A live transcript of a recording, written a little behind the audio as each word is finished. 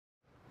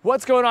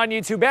What's going on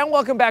YouTube, and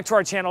welcome back to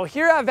our channel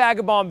here at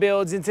Vagabond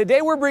Builds, and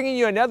today we're bringing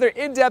you another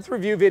in-depth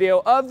review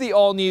video of the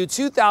all-new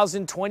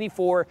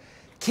 2024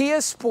 Kia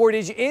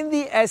Sportage in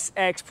the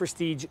SX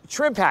Prestige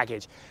trim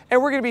package. And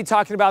we're going to be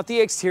talking about the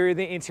exterior,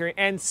 the interior,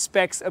 and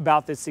specs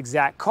about this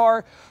exact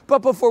car. But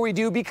before we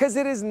do, because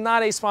it is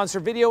not a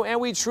sponsored video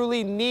and we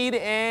truly need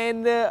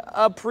and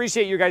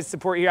appreciate your guys'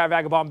 support here at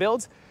Vagabond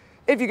Builds,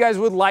 if you guys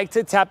would like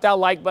to tap that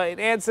like button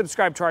and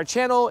subscribe to our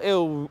channel,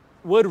 it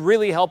would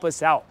really help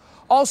us out.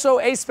 Also,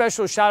 a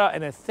special shout out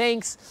and a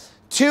thanks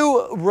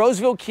to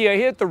Roseville Kia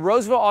here at the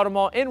Roseville Auto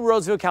Mall in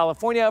Roseville,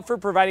 California for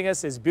providing us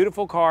this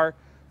beautiful car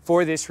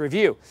for this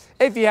review.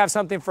 If you have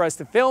something for us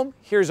to film,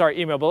 here's our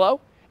email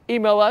below.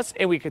 Email us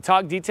and we could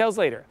talk details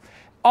later.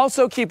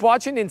 Also, keep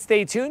watching and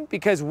stay tuned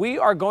because we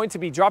are going to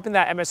be dropping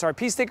that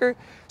MSRP sticker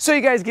so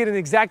you guys get an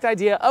exact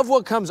idea of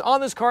what comes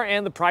on this car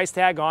and the price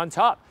tag on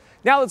top.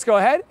 Now let's go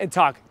ahead and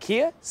talk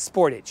Kia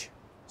Sportage.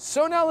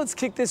 So now let's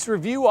kick this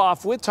review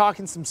off with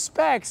talking some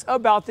specs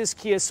about this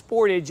Kia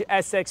Sportage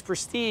SX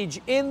Prestige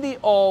in the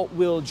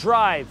all-wheel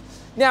drive.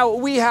 Now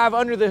we have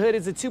under the hood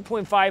is a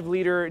 2.5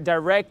 liter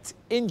direct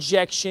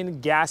injection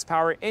gas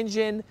power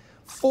engine,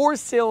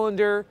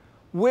 4-cylinder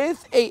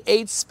with a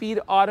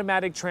 8-speed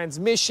automatic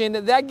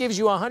transmission that gives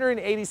you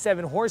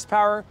 187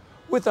 horsepower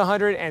with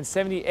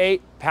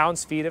 178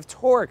 pounds-feet of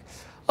torque.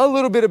 A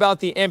little bit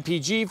about the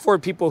MPG for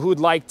people who'd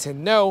like to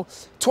know: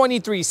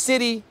 23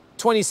 city,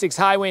 26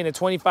 highway, and a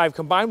 25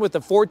 combined with a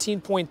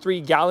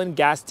 14.3 gallon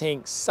gas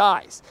tank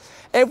size.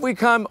 If we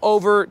come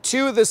over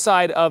to the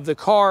side of the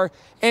car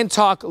and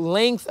talk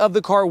length of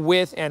the car,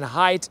 width and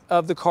height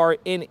of the car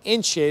in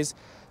inches,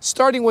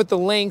 starting with the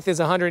length is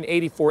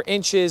 184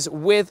 inches,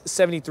 width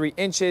 73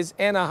 inches,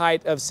 and a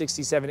height of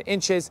 67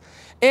 inches.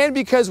 And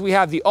because we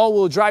have the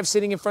all-wheel drive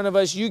sitting in front of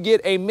us, you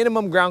get a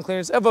minimum ground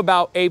clearance of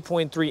about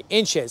 8.3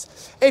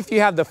 inches. If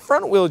you have the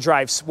front-wheel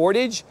drive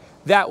Sportage,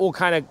 that will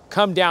kind of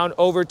come down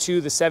over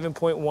to the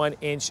 7.1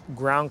 inch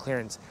ground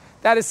clearance.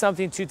 That is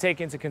something to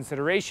take into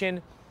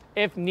consideration.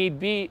 If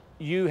need be,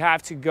 you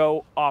have to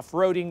go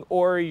off-roading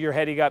or you're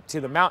heading up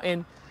to the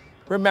mountain.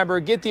 Remember,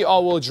 get the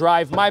all-wheel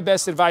drive. My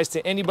best advice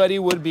to anybody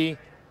would be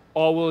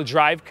all-wheel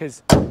drive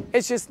because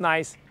it's just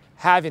nice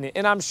having it.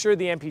 And I'm sure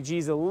the MPG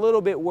is a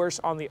little bit worse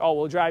on the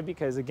all-wheel drive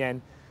because,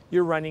 again,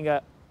 you're running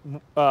a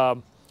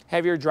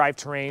heavier drive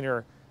terrain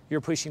or you're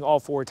pushing all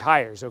 4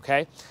 tires,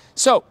 okay?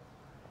 So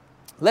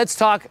let's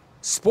talk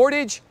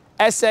Sportage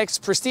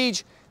SX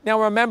Prestige.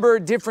 Now remember,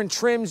 different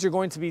trims, you're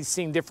going to be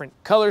seeing different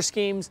color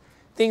schemes,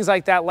 things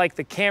like that, like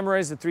the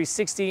cameras, the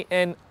 360,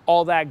 and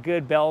all that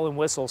good bell and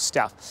whistle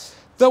stuff.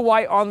 The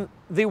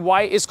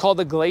white is called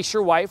the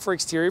Glacier White for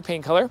exterior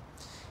paint color.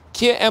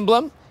 Kia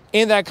emblem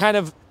in that kind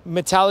of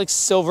metallic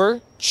silver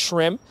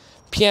trim,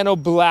 piano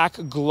black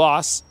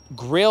gloss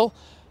grille,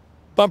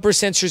 bumper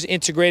sensors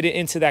integrated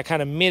into that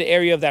kind of mid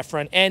area of that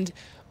front end,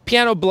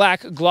 piano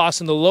black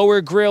gloss in the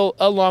lower grille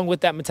along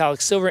with that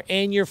metallic silver,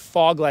 and your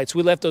fog lights,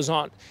 we left those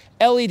on.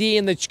 LED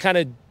in the kind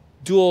of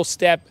dual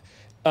step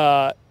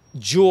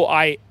jewel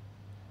eye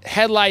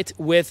headlight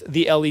with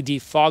the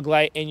LED fog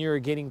light, and you're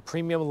getting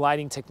premium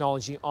lighting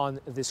technology on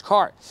this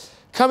car.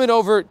 Coming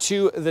over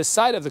to the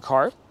side of the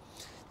car.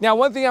 Now,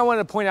 one thing I want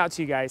to point out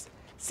to you guys,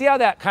 see how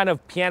that kind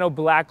of piano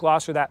black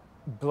gloss or that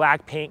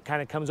black paint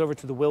kind of comes over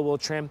to the wheel well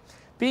trim?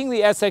 Being the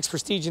SX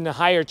Prestige in the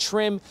higher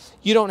trim,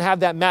 you don't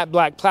have that matte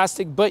black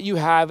plastic, but you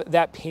have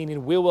that painted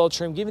wheel well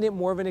trim, giving it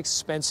more of an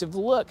expensive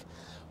look.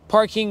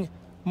 Parking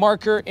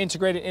marker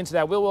integrated into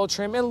that wheel well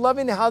trim, and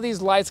loving how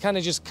these lights kind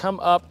of just come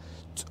up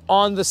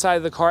on the side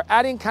of the car,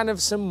 adding kind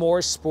of some more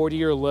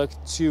sportier look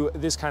to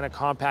this kind of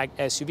compact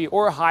SUV,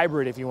 or a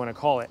hybrid if you want to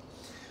call it.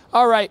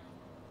 All right,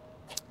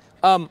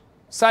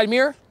 side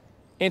mirror,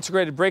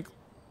 integrated brake,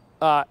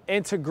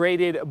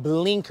 integrated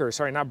blinker,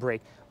 sorry, not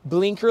brake,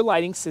 blinker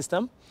lighting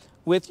system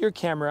with your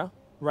camera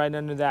right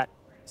under that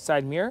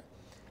side mirror.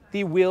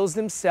 The wheels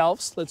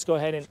themselves, let's go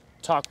ahead and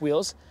talk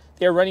wheels.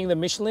 They're running the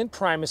Michelin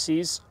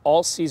Primacies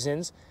all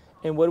seasons.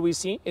 And what do we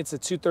see? It's a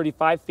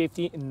 235,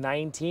 50,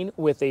 19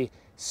 with a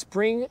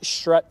spring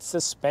strut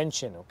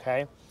suspension,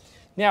 okay?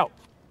 Now,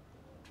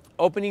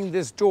 opening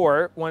this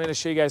door, wanted to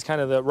show you guys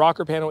kind of the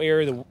rocker panel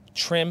area, the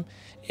trim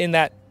in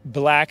that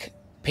black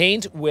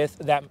paint with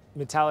that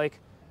metallic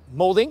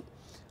molding.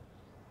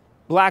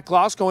 Black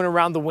gloss going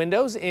around the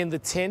windows in the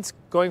tint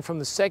going from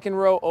the second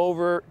row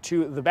over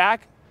to the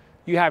back.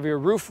 You have your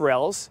roof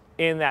rails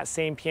in that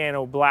same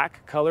piano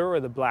black color or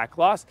the black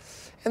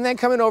gloss. And then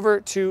coming over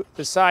to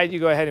the side, you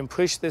go ahead and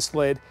push this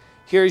lid.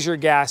 Here's your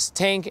gas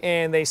tank,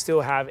 and they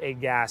still have a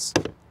gas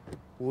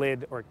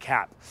lid or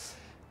cap.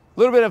 A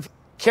little bit of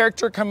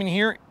character coming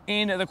here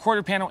in the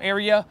quarter panel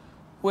area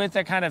with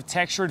that kind of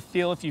textured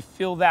feel, if you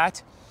feel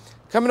that.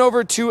 Coming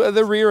over to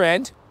the rear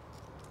end,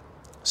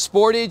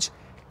 Sportage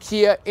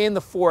Kia in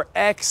the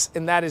 4X,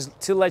 and that is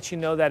to let you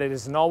know that it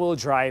is an all-wheel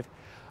drive.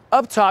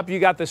 Up top, you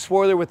got the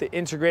spoiler with the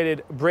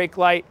integrated brake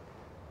light.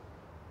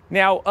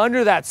 Now,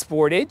 under that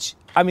Sportage,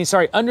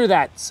 under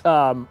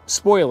that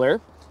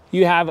spoiler,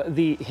 you have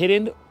the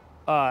hidden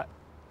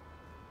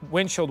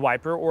windshield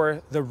wiper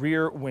or the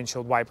rear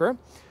windshield wiper.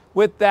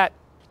 with that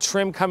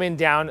trim coming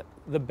down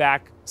the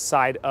back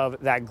side of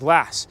that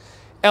glass.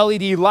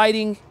 LED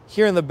lighting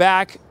here in the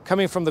back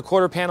coming from the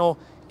quarter panel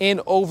in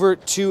over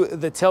to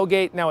the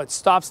tailgate. Now it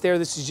stops there.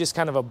 This is just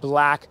kind of a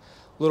black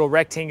little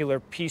rectangular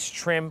piece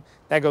trim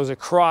that goes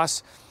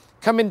across,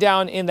 coming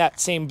down in that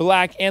same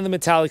black and the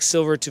metallic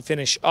silver to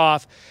finish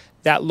off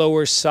that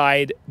lower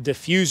side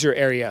diffuser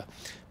area.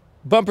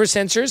 Bumper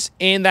sensors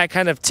in that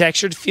kind of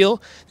textured feel.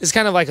 This is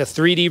kind of like a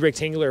 3D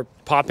rectangular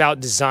pop-out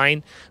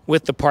design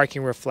with the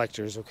parking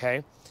reflectors,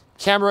 okay?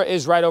 Camera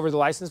is right over the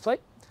license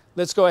plate.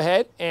 Let's go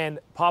ahead and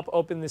pop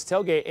open this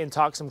tailgate and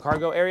talk some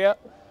cargo area.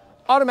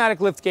 Automatic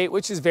lift gate,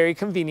 which is very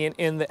convenient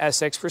in the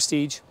SX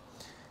Prestige.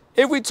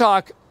 If we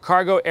talk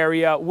cargo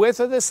area, with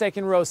the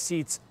second row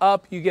seats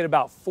up, you get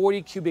about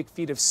 40 cubic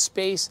feet of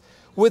space.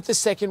 With the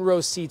second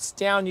row seats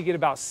down, you get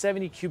about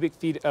 70 cubic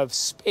feet of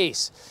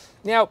space.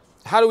 Now,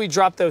 how do we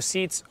drop those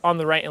seats? On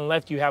the right and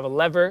left, you have a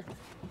lever.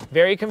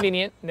 Very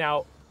convenient.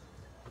 Now,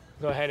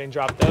 go ahead and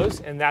drop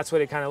those, and that's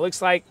what it kind of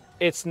looks like.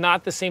 It's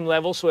not the same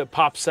level, so it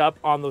pops up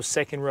on those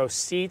second row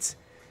seats.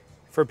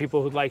 For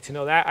people who'd like to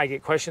know that, I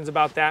get questions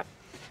about that.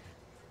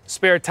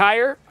 Spare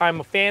tire. I'm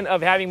a fan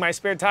of having my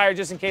spare tire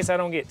just in case I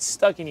don't get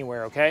stuck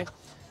anywhere, okay?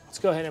 Let's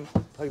go ahead and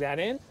plug that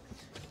in.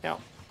 Now,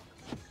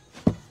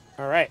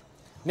 all right.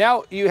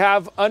 Now you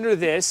have under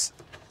this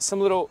some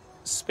little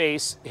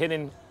space,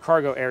 hidden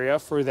cargo area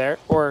for there,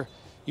 or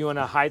you want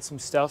to hide some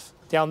stuff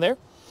down there.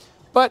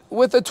 But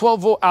with a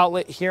 12-volt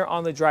outlet here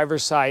on the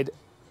driver's side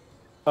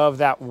of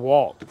that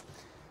wall.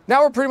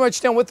 Now we're pretty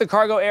much done with the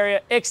cargo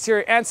area,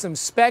 exterior, and some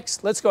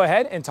specs. Let's go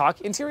ahead and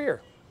talk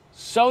interior.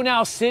 So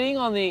now sitting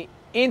on the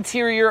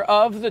interior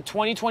of the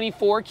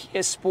 2024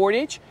 Kia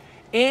Sportage,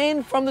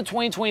 and from the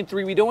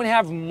 2023, we don't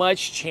have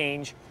much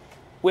change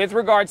with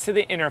regards to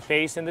the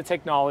interface and the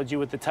technology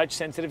with the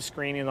touch-sensitive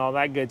screen and all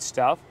that good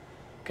stuff.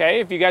 Okay,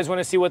 if you guys want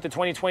to see what the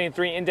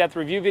 2023 in-depth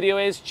review video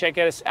is, check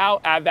us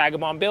out at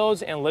Vagabond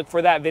Builds and look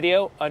for that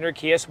video under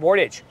Kia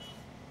Sportage.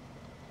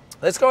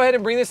 Let's go ahead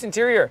and bring this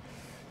interior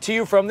to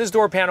you from this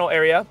door panel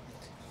area.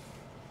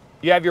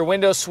 You have your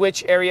window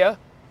switch area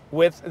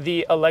with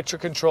the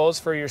electric controls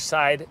for your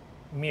side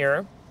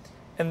mirror.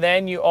 And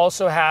then you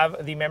also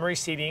have the memory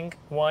seating,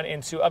 1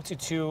 and 2, up to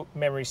 2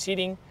 memory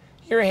seating.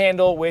 Your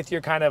handle with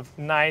your kind of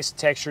nice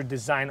textured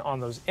design on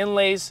those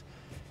inlays.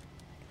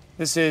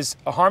 This is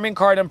a Harman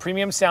Kardon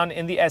premium sound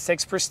in the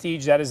SX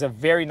Prestige. That is a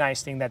very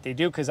nice thing that they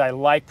do because I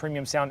like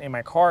premium sound in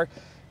my car.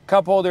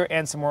 Cup holder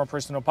and some more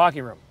personal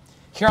pocket room.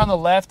 Here on the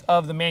left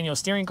of the manual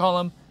steering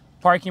column,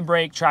 parking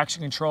brake,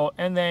 traction control,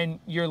 and then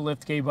your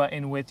liftgate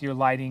button with your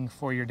lighting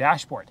for your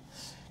dashboard.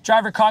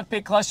 Driver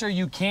cockpit cluster,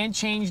 you can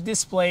change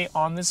display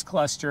on this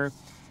cluster.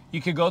 You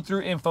could go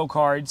through info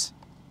cards.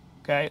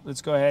 Okay,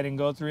 let's go ahead and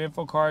go through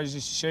info cards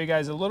just to show you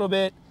guys a little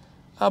bit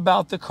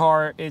about the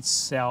car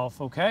itself,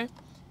 okay?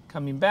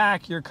 Coming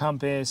back, your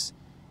compass,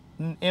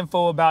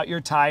 info about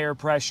your tire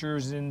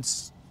pressures, and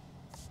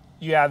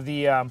you have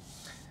the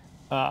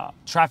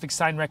traffic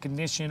sign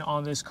recognition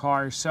on this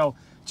car. So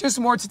just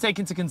more to take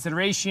into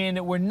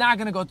consideration. We're not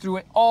gonna go through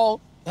it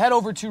all. Head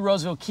over to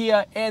Roseville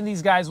Kia and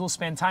these guys will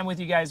spend time with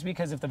you guys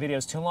because if the video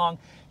is too long,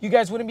 you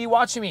guys wouldn't be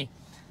watching me.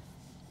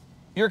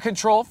 Your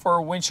control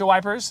for windshield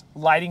wipers,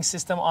 lighting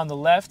system on the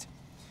left,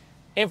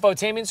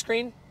 infotainment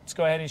screen. Let's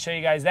go ahead and show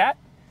you guys that.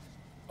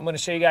 I'm going to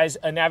show you guys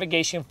a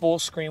navigation full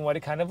screen, what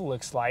it kind of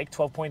looks like,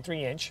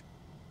 12.3 inch.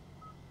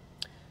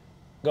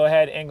 Go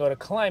ahead and go to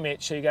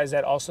climate, show you guys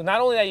that also. Not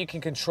only that you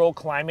can control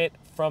climate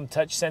from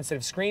touch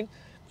sensitive screen,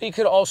 but you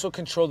could also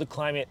control the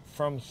climate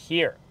from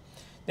here.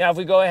 Now if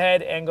we go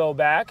ahead and go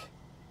back,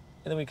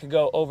 and then we could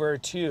go over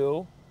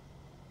to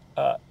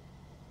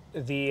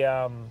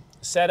the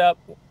setup,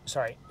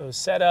 sorry, it was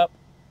setup,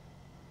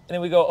 and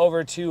then we go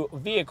over to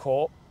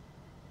vehicle.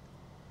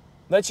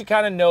 Lets you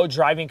kind of know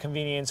driving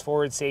convenience,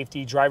 forward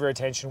safety, driver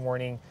attention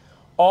warning,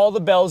 all the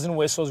bells and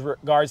whistles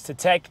regards to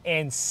tech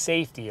and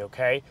safety,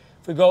 okay?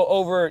 If we go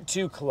over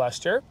to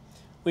cluster,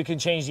 we can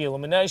change the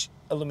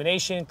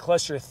illumination,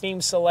 cluster theme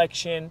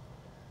selection.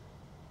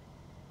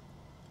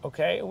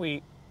 Okay,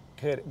 we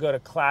could go to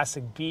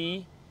Classic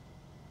B,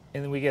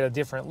 and then we get a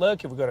different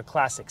look. If we go to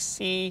Classic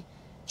C,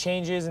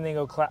 changes, and then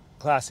go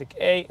Classic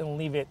A, and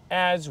leave it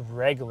as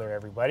regular,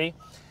 everybody.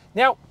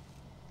 Now,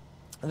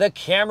 the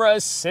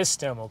camera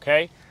system,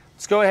 okay?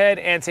 Let's go ahead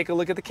and take a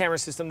look at the camera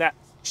system. That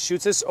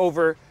shoots us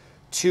over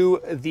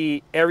to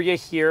the area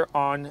here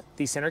on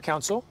the center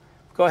console.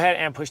 Go ahead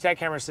and push that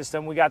camera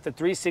system. We got the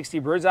 360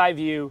 bird's eye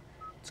view.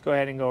 Let's go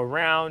ahead and go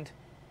around.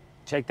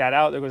 Check that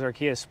out. There goes our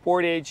Kia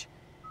Sportage.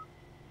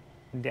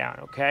 Down,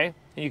 okay?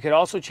 And you could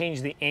also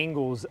change the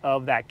angles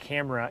of that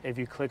camera if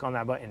you click on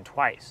that button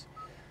twice.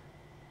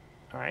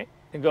 All right,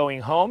 and going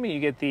home, you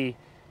get the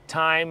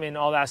time and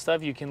all that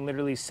stuff. You can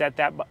literally set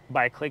that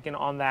by clicking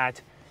on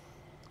that,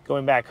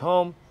 going back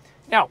home.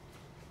 Now,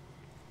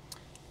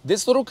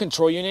 this little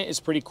control unit is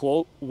pretty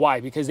cool. Why?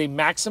 Because they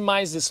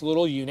maximize this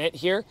little unit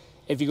here.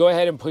 If you go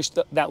ahead and push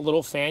that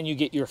little fan, you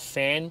get your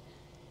fan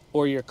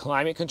or your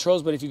climate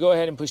controls. But if you go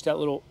ahead and push that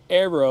little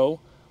arrow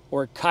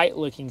or kite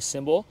looking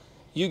symbol,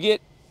 you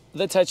get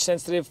the touch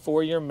sensitive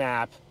for your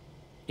map,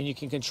 and you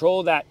can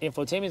control that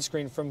infotainment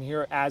screen from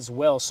here as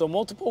well. So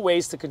multiple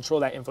ways to control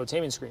that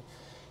infotainment screen.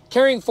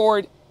 Carrying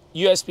forward,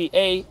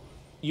 USB-A,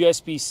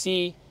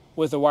 USB-C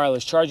with a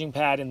wireless charging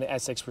pad in the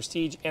SX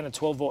Prestige and a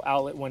 12-volt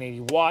outlet,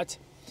 180 watt.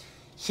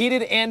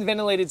 Heated and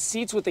ventilated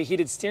seats with a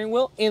heated steering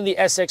wheel in the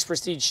SX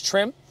Prestige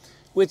trim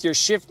with your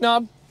shift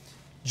knob.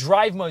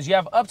 Drive modes, you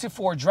have up to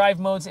 4 drive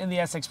modes in the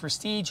SX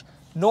Prestige.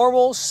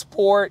 Normal,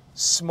 Sport,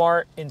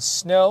 Smart, and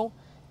Snow.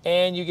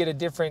 And you get a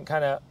different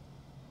kind of,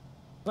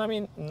 I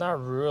mean,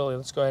 not really.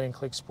 Let's go ahead and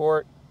click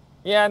Sport.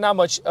 Yeah, not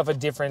much of a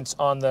difference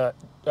on the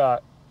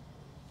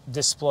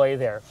display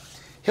there.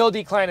 Hill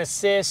decline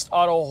assist,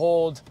 auto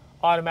hold,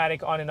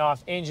 automatic on and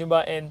off engine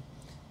button.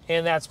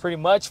 And that's pretty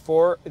much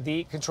for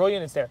the control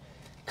units there.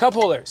 Cup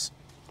holders.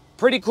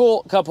 Pretty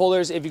cool cup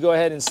holders. If you go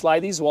ahead and slide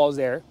these walls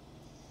there,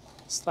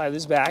 slide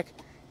this back,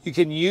 you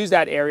can use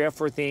that area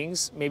for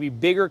things, maybe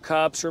bigger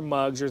cups or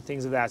mugs or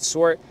things of that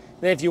sort.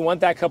 Then if you want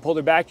that cup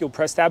holder back, you'll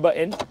press that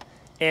button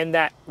and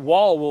that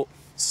wall will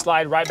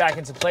slide right back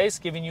into place,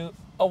 giving you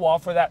a wall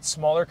for that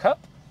smaller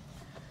cup.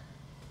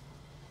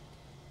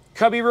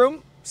 Cubby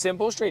room,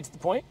 simple, straight to the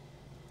point.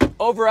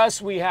 Over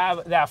us, we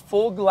have that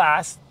full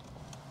glass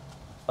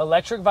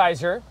electric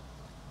visor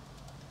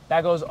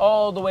that goes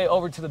all the way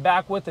over to the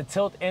back with the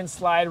tilt and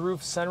slide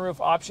roof sunroof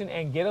option,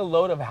 and get a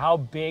load of how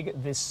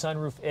big this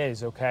sunroof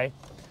is, okay?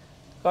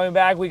 Going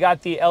back, we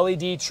got the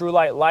LED true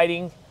light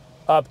lighting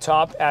up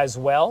top as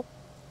well,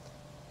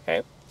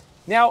 okay?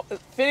 Now,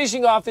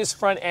 finishing off this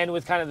front end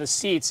with kind of the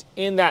seats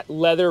in that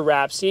leather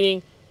wrap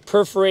seating,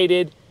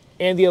 perforated,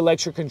 and the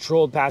electric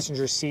controlled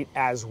passenger seat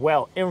as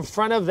well. In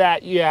front of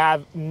that, you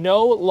have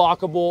no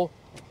lockable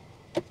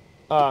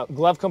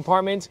glove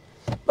compartment,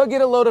 but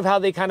get a load of how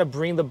they kind of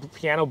bring the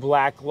piano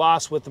black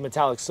gloss with the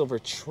metallic silver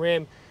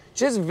trim.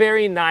 Just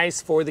very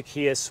nice for the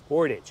Kia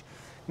Sportage.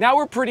 Now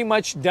we're pretty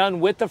much done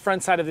with the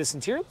front side of this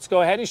interior. Let's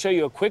go ahead and show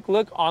you a quick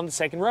look on the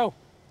second row.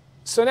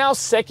 So now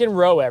second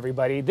row,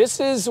 everybody. This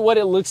is what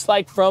it looks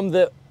like from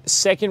the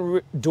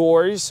second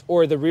doors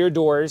or the rear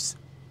doors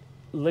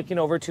looking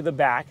over to the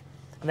back.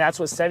 And that's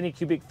what 70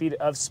 cubic feet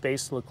of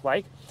space look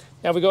like.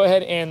 Now if we go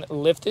ahead and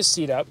lift this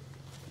seat up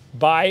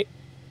by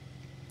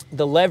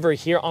the lever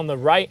here on the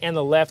right and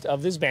the left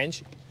of this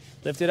bench.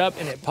 Lift it up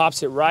and it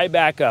pops it right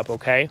back up,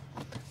 okay?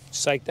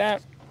 Just like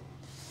that.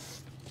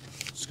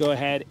 Let's go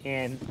ahead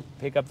and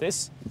pick up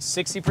this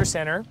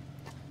 60%er.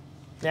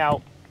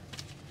 Now,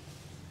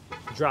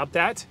 drop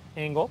that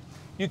angle.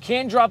 You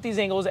can drop these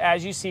angles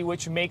as you see,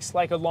 which makes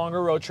like a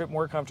longer road trip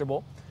more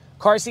comfortable.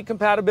 Car seat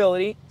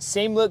compatibility,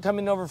 same look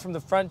coming over from the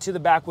front to the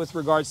back with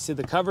regards to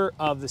the cover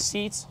of the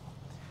seats.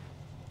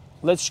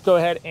 Let's go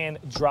ahead and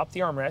drop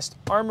the armrest.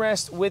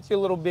 Armrest with your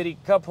little bitty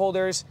cup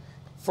holders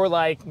for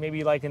like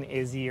maybe like an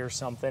Izzy or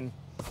something.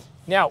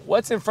 Now,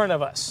 what's in front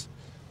of us?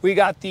 We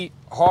got the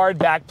hard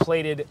back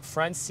plated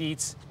front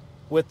seats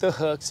with the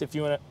hooks if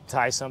you want to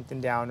tie something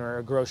down or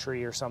a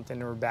grocery or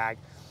something or a bag.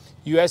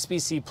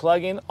 USB-C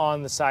plug-in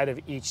on the side of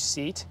each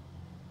seat,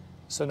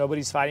 so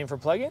nobody's fighting for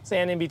plug-ins.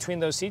 And in between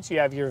those seats, you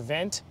have your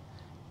vent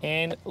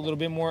and a little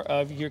bit more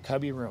of your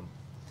cubby room.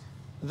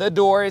 The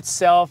door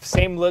itself,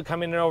 same look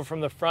coming over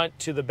from the front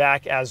to the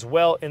back as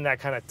well in that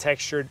kind of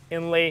textured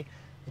inlay,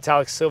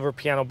 metallic silver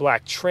piano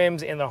black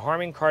trims, and the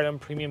Harman Kardon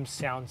premium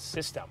sound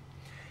system.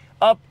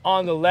 Up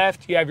on the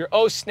left, you have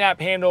your snap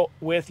handle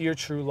with your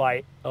true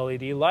light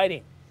LED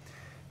lighting.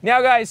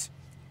 Now guys,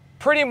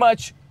 pretty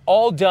much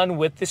all done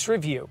with this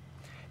review.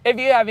 If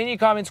you have any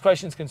comments,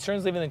 questions,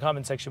 concerns, leave it in the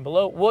comment section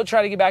below. We'll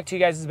try to get back to you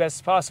guys as best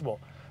as possible.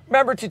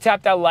 Remember to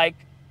tap that like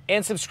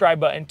and subscribe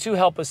button to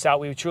help us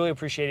out. We would truly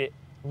appreciate it.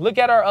 Look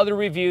at our other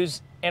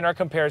reviews and our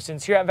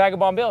comparisons here at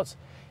Vagabond Builds.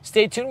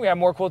 Stay tuned. We have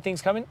more cool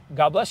things coming.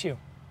 God bless you.